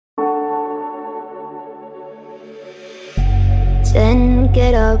Then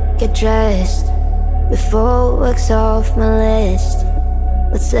get up, get dressed, before work's off my list.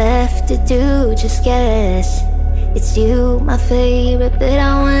 What's left to do, just guess. It's you, my favorite, but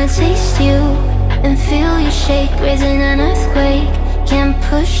I wanna taste you and feel you shake, raising an earthquake. Can't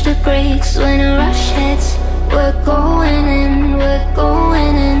push the brakes when a rush hits. We're going in, we're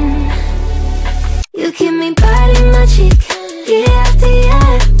going in. You keep me biting my cheek, year after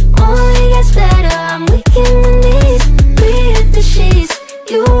year. Only gets better, I'm weak in the knees. We hit the sheets,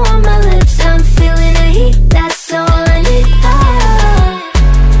 you on my lips, I'm feeling the heat. That's all I need.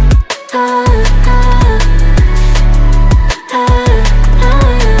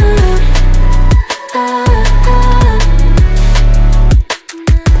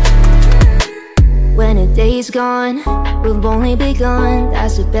 When a day's gone, we've only begun.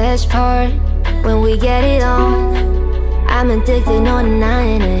 That's the best part, when we get it on. I'm addicted, no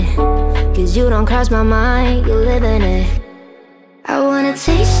denying it, cause you don't cross my mind, you live in it. I wanna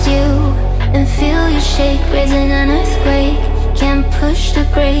taste you and feel you shake, raising an earthquake. Can't push the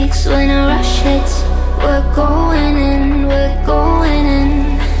brakes when a rush hits. We're going in, we're going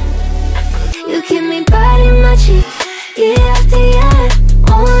in. You keep me biting my cheek, year after year.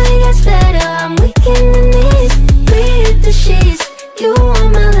 Only gets better, I'm weak in the knees. We hit the sheets, you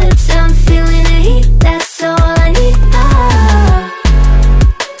on my lips, I'm feeling the heat. That's all I need.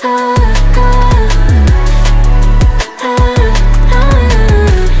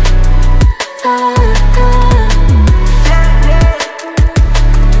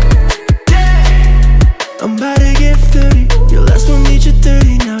 I'm about to get 30. Your last one made you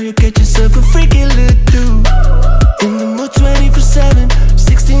 30. Now you get yourself a freaking little dude. In the mood 24/7,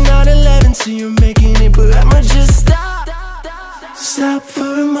 16 out 11. So you're making it, but I'ma just stop. Stop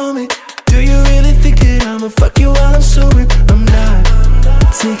for a moment. Do you really think that I'ma fuck you while I'm sober? I'm not.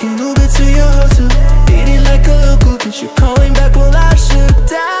 Taking Uber to your hotel, eating like a local, cause you're calling back while I shut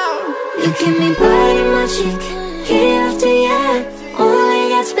down. You keep me biting my cheek, year after year. Only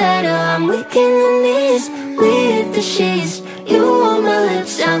gets better, I'm weak in the knees. We hit the sheets, you on my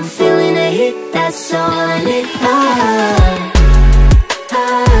lips, I'm feeling the heat. That's all I need.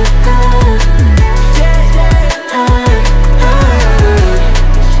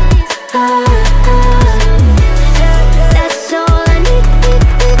 That's all I need.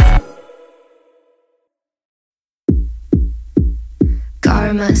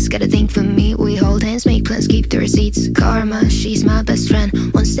 Karma's got a thing for me. We hold hands, make plans, keep the receipts. Karma, she's my best friend.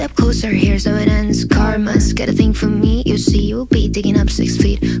 One step closer, here's how it ends. Karma's got a thing for me. You see, you'll be digging up 6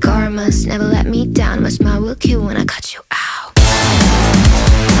 feet. Karma's never let me down. My smile will kill when I cut you out.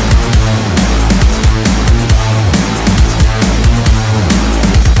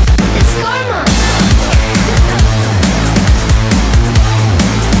 It's karma.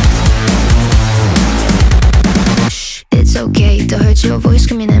 It's okay to hurt your voice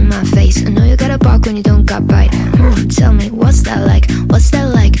screaming in my face. I know you gotta bark when you don't got bite. Tell me, what's that like? What's that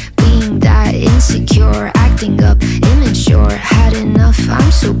like? Being that insecure, acting up, immature. Had enough,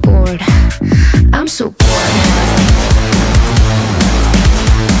 I'm so bored. I'm so bored.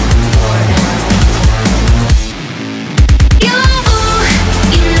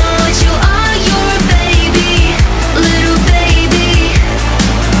 You know what you are, you're a baby, little baby.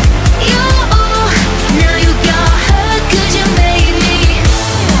 You, now you got hurt 'cause you made me.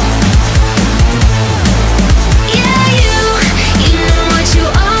 Yeah, you know what you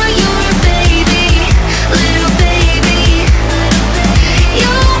are, you're a baby, little baby.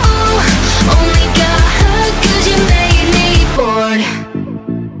 You only got hurt 'cause you made me bored.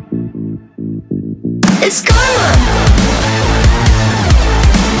 It's karma.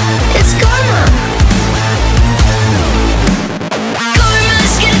 It's karma.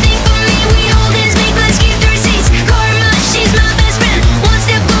 Karma's got a thing for me. We hold hands, make plans, keep the receipts. Karma, she's my best friend. One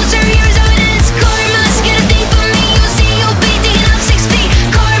step closer, here's how it ends. Karma's got a thing for me. You'll see, you'll be digging up 6 feet.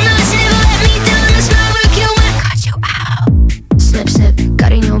 Karma's never let me down. My smile will kill when I cut you out. Snip, snip,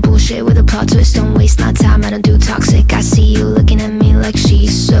 got in your bullshit with a plot twist. Don't waste my time, I don't do toxic. I see you looking at me like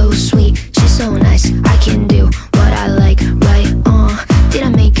she's so sweet. She's so nice, I can do what I like, right? Did I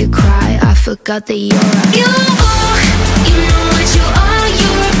make you cry? I forgot that you're right. You know what you are,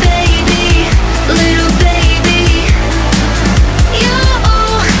 you're a baby, little baby. You,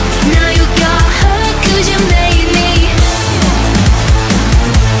 now you got hurt 'cause you made me.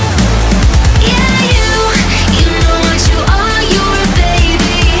 Yeah, you know what you are, you're a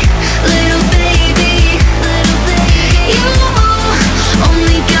baby, little baby. You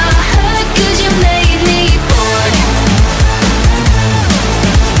only got hurt 'cause you made me bored.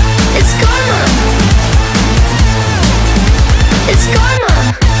 It's karma.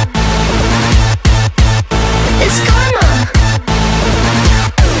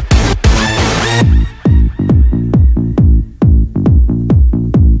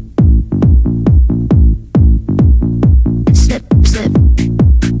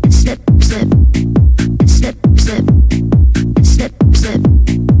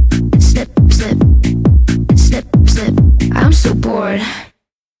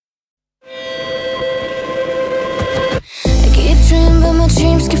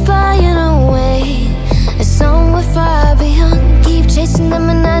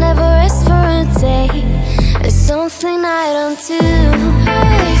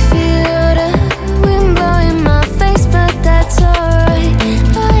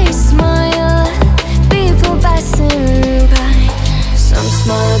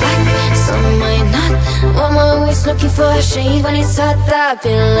 for a shade when it's hot. I've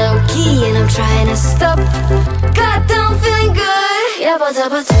been low-key and I'm trying to stop. God, I'm feeling good. Yeah, but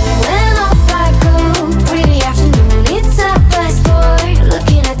when off I go. Pretty afternoon, it's half past 4.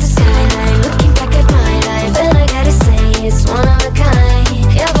 Looking at the skyline, looking back at my life, and I gotta say it's one of a kind.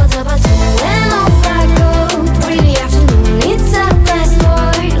 Yeah, but when off I go. Pretty afternoon, it's half past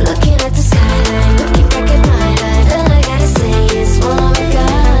 4. Looking at the skyline, looking back at my life, and I gotta say it's one of a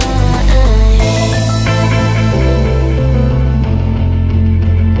kind.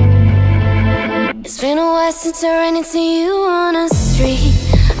 It's been a while since I ran into you on a street.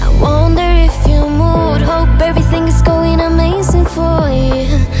 I wonder if you moved. Hope everything is going amazing for you,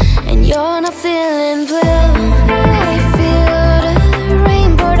 and you're not feeling blue. I feel the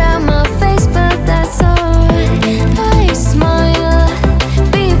rain pour down my face, but that's alright. I smile,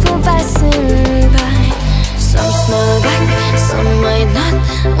 people passing by. Some smile back, some might not.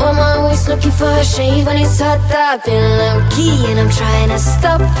 I'm always looking for a shade when it's hot. I've been low-key and I'm trying to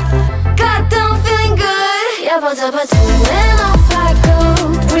stop. God, I'm feeling good. Yeah, but when off I go.